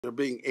There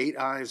being 8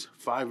 ayes,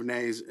 5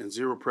 nays, and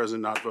 0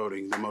 present not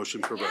voting, the motion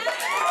prevails.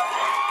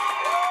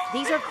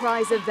 These are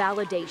cries of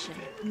validation,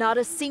 not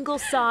a single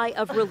sigh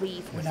of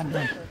relief. We're not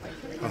done.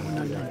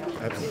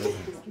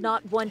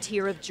 Not one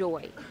tear of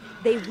joy.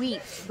 They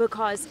weep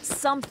because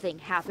something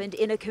happened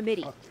in a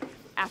committee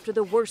after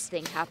the worst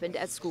thing happened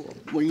at school.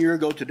 1 year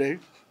ago today,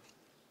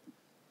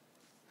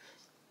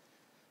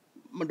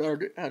 my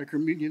daughter had a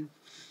communion.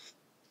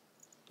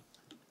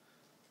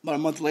 About a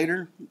month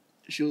later,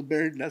 she was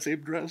buried in that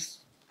same dress.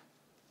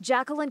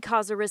 Jacqueline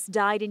Cazares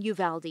died in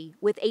Uvalde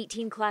with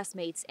 18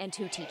 classmates and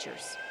 2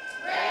 teachers.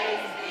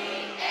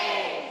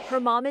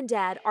 Her mom and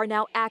dad are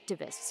now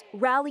activists,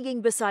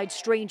 rallying beside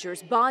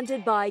strangers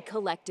bonded by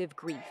collective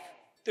grief.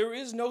 There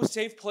is no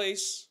safe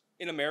place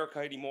in America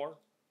anymore.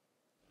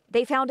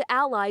 They found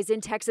allies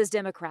in Texas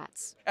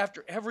Democrats.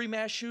 After every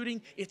mass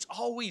shooting, it's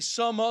always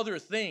some other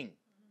thing.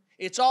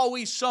 It's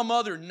always some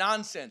other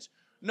nonsense.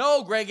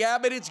 No, Greg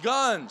Abbott, it's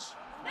guns.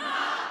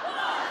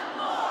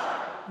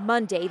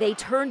 Monday, they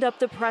turned up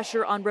the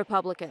pressure on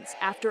Republicans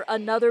after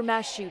another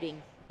mass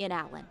shooting in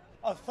Allen.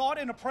 A thought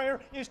and a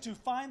prayer is to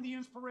find the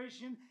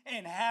inspiration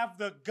and have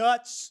the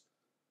guts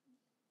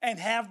and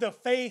have the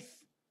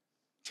faith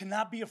to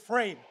not be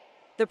afraid.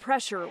 The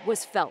pressure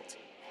was felt.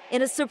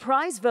 In a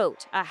surprise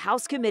vote, a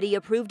House committee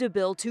approved a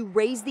bill to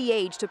raise the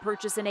age to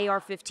purchase an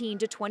AR-15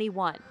 to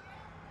 21.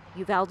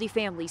 Uvalde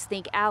families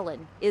think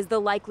Allen is the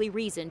likely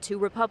reason 2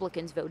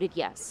 Republicans voted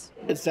yes.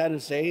 It's sad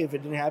to say, if it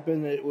didn't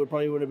happen, it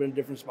probably would have been a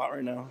different spot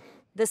right now.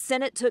 The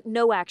Senate took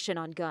no action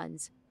on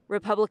guns.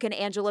 Republican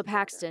Angela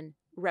Paxton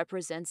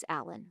represents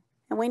Allen.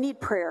 And we need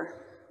prayer,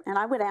 and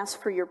I would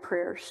ask for your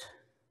prayers.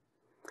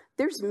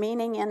 There's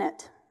meaning in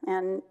it,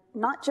 and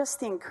not just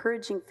the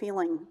encouraging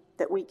feeling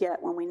that we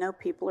get when we know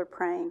people are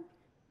praying.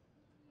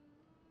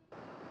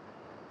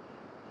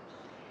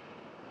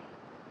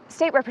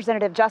 State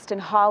Representative Justin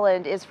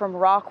Holland is from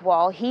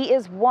Rockwall. He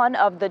is one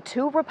of the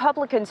 2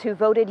 Republicans who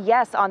voted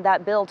yes on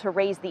that bill to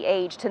raise the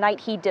age. Tonight,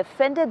 he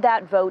defended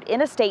that vote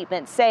in a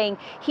statement, saying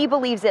he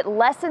believes it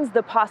lessens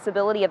the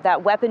possibility of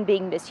that weapon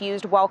being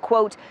misused while,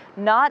 quote,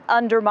 not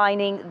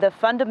undermining the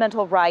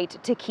fundamental right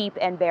to keep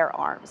and bear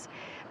arms.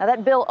 Now,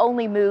 that bill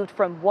only moved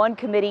from one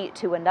committee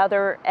to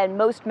another, and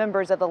most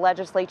members of the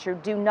legislature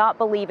do not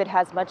believe it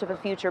has much of a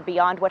future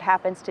beyond what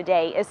happens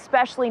today,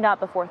 especially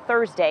not before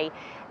Thursday.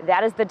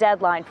 That is the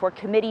deadline for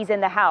committees in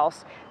the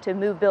House to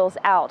move bills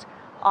out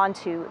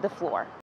onto the floor.